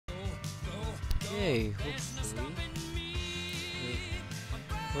Okay, hopefully.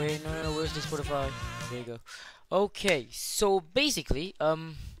 Wait, no, where's the Spotify? There you go. Okay, so basically,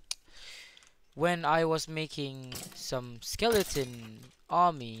 when I was making some skeleton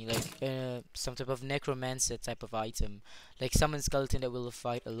army, like some type of necromancer type of item, like summon skeleton that will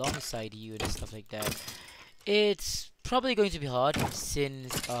fight alongside you and stuff like that, it's probably going to be hard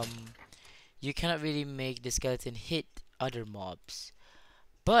since you cannot really make the skeleton hit other mobs.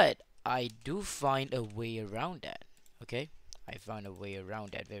 But I do find a way around that. Okay, I found a way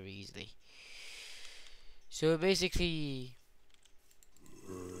around that very easily. So basically,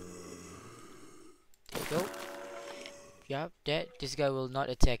 there you go. Yeah, that this guy will not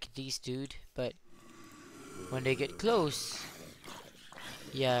attack these dude, but when they get close,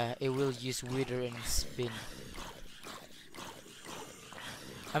 yeah, it will use wither and spin.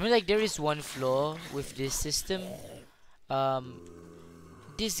 I mean, like there is one flaw with this system. Um,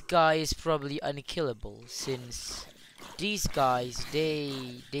 this guy is probably unkillable since these guys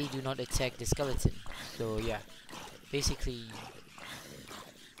they do not attack the skeleton. So yeah, basically,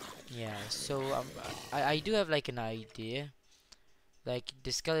 yeah. So I do have like an idea. Like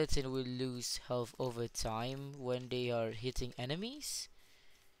the skeleton will lose health over time when they are hitting enemies.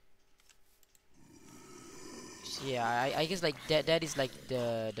 So yeah, I guess like that is like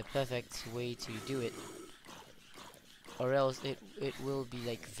the perfect way to do it, or else it will be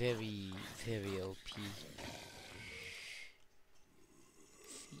like very OP.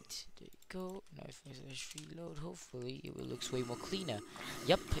 Feet, there you go. Now if I slash reload, hopefully it will looks way more cleaner.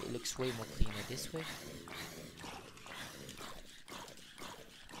 Yep, it looks way more cleaner this way.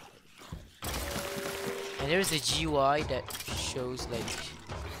 And there is a GUI that shows like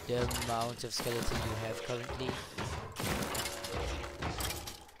the amount of skeleton you have currently.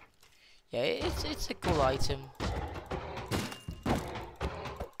 Yeah, it's a cool item.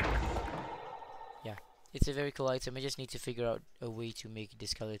 Yeah, it's a very cool item. I just need to figure out a way to make the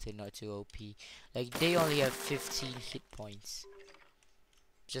skeleton not too OP. Like they only have 15 hit points,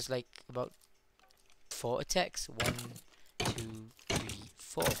 just like about 4 attacks. 1, 2, 3,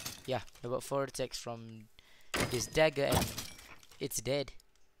 4. Yeah, about 4 attacks from this dagger, and it's dead.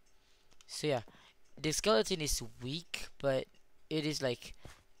 So yeah, the skeleton is weak, but it is like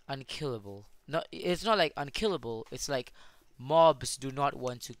unkillable. Not it's not like unkillable. It's like mobs do not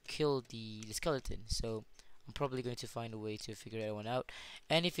want to kill the skeleton. So I'm probably going to find a way to figure that one out.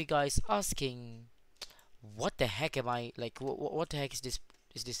 And if you guys asking, what the heck am I like? What the heck is this?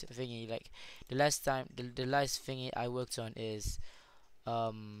 Is this thingy like? The last time, the last thingy I worked on is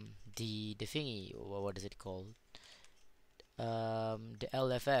the thingy. What is it called? The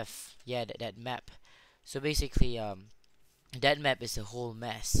LFF. Yeah, that map. So basically that map is a whole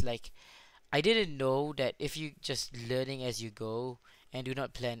mess. Like I didn't know that if you just learning as you go and do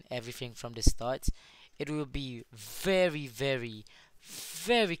not plan everything from the start, it will be very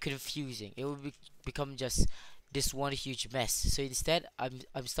confusing. It will become just this one huge mess. So instead,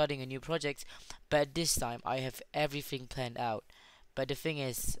 I'm starting a new project, but this time I have everything planned out. But the thing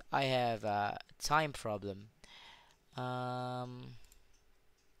is, I have a time problem. Um,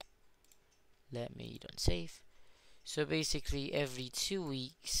 Let me don't save. So basically, every 2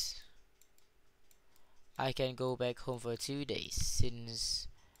 weeks, I can go back home for 2 days since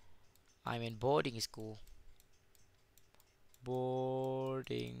I'm in boarding school.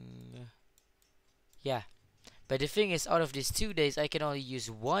 Boarding. Yeah. But the thing is, out of these 2 days, I can only use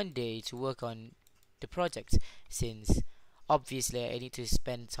one day to work on the project since obviously I need to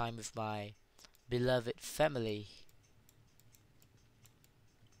spend time with my beloved family.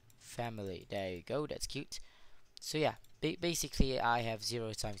 Family. There you go. That's cute. So yeah, basically I have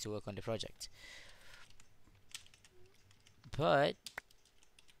zero time to work on the project. But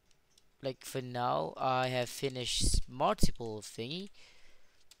like for now, I have finished multiple thingy.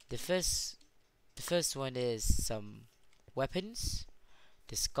 The first, the first one is some weapons,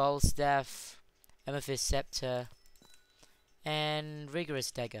 the skull staff, amethyst scepter, and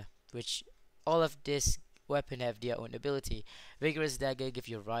rigorous dagger. Which all of this weapon have their own ability. Rigorous dagger give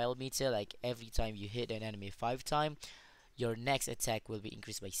you rile meter, like every time you hit an enemy 5 times, your next attack will be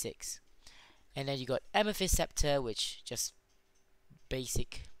increased by 6. And then you got amethyst scepter, which just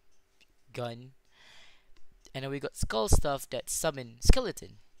basic gun. And then we got skull stuff that summon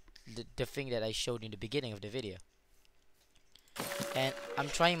skeleton, the thing that I showed in the beginning of the video. And I'm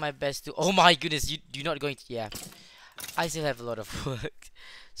trying my best to. Oh my goodness, you're not going to. Yeah, I still have a lot of work.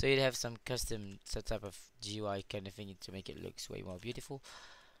 So you'd have some custom some type of GUI kind of thing to make it look way more beautiful.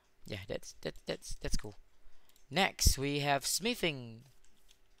 Yeah, that's cool. Next we have smithing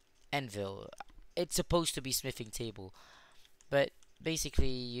anvil. It's supposed to be smithing table, but basically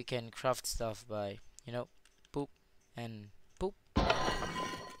you can craft stuff by, you know, poop and poop.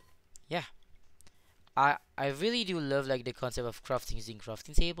 Yeah, I really do love like the concept of crafting using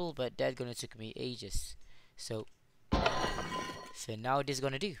crafting table, but that gonna took me ages. So for now this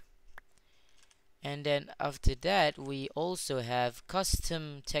gonna do. And then after that we also have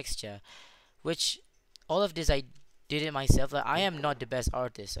custom texture, which all of this I did it myself. Like, I am not the best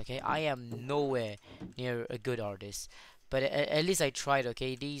artist, okay? I am nowhere near a good artist, but at least I tried.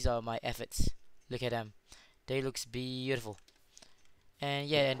 Okay, these are my efforts. Look at them, they looks beautiful. And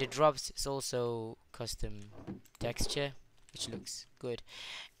yeah, and the drops is also custom texture, which looks good.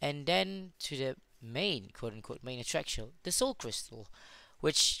 And then to the main, quote unquote, main attraction, the soul crystal,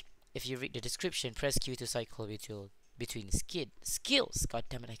 which, if you read the description, press Q to cycle between skills. God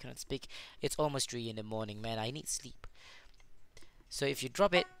damn it, I cannot speak. It's almost 3 in the morning, man. I need sleep. So if you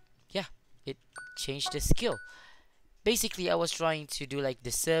drop it, yeah, it changed the skill. Basically, I was trying to do like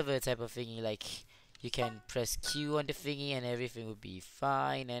the server type of thingy, like you can press Q on the thingy and everything will be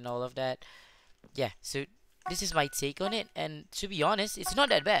fine and all of that. Yeah, so this is my take on it, and to be honest, it's not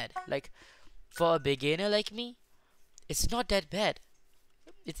that bad. Like for a beginner like me, it's not that bad.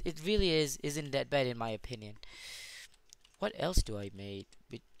 It really isn't that bad in my opinion. What else do I made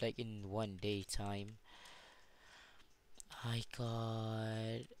with like in one day time? I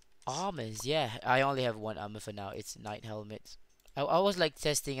got armors. Yeah, I only have one armor for now. It's knight helmet. I was like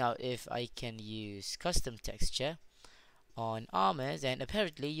testing out if I can use custom texture on armors, and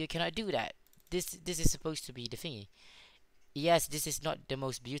apparently you cannot do that. This is supposed to be the thingy. Yes, this is not the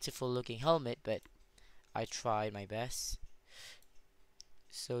most beautiful looking helmet, but I tried my best.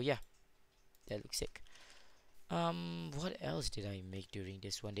 So yeah, that looks sick. What else did I make during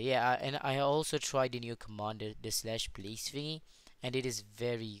this one day? Yeah, and I also tried the new command, the slash police thingy, and it is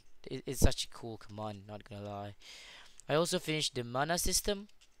it's such a cool command, not gonna lie. I also finished the mana system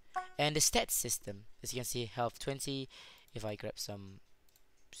and the stats system. As you can see, health 20. If I grab some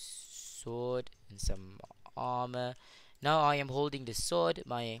sword and some armor, now I am holding the sword.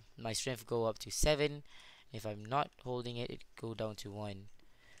 My strength go up to 7. If I'm not holding it, it go down to 1.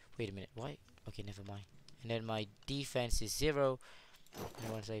 Wait a minute, why? Okay, never mind. And then my defense is 0.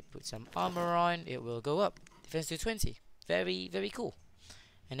 And once I put some armor on, it will go up. Defense to 20. Very, very cool.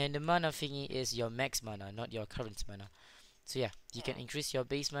 And then the mana thingy is your max mana, not your current mana. So yeah, you can increase your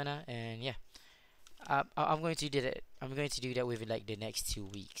base mana, and yeah, I'm going to do that. I'm going to do that within like the next 2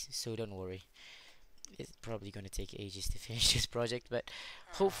 weeks. So don't worry. It's probably going to take ages to finish this project, but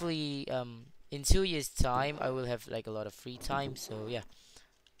hopefully, in 2 years' time, I will have like a lot of free time. So yeah,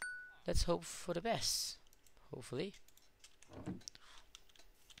 let's hope for the best. Hopefully,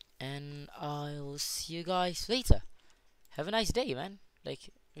 and I'll see you guys later. Have a nice day, man. Like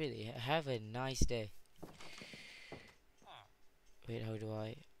really, have a nice day. Wait, how do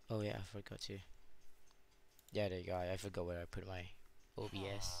I? Oh yeah, I forgot to. Yeah, there you go. I forgot where I put my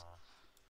OBS.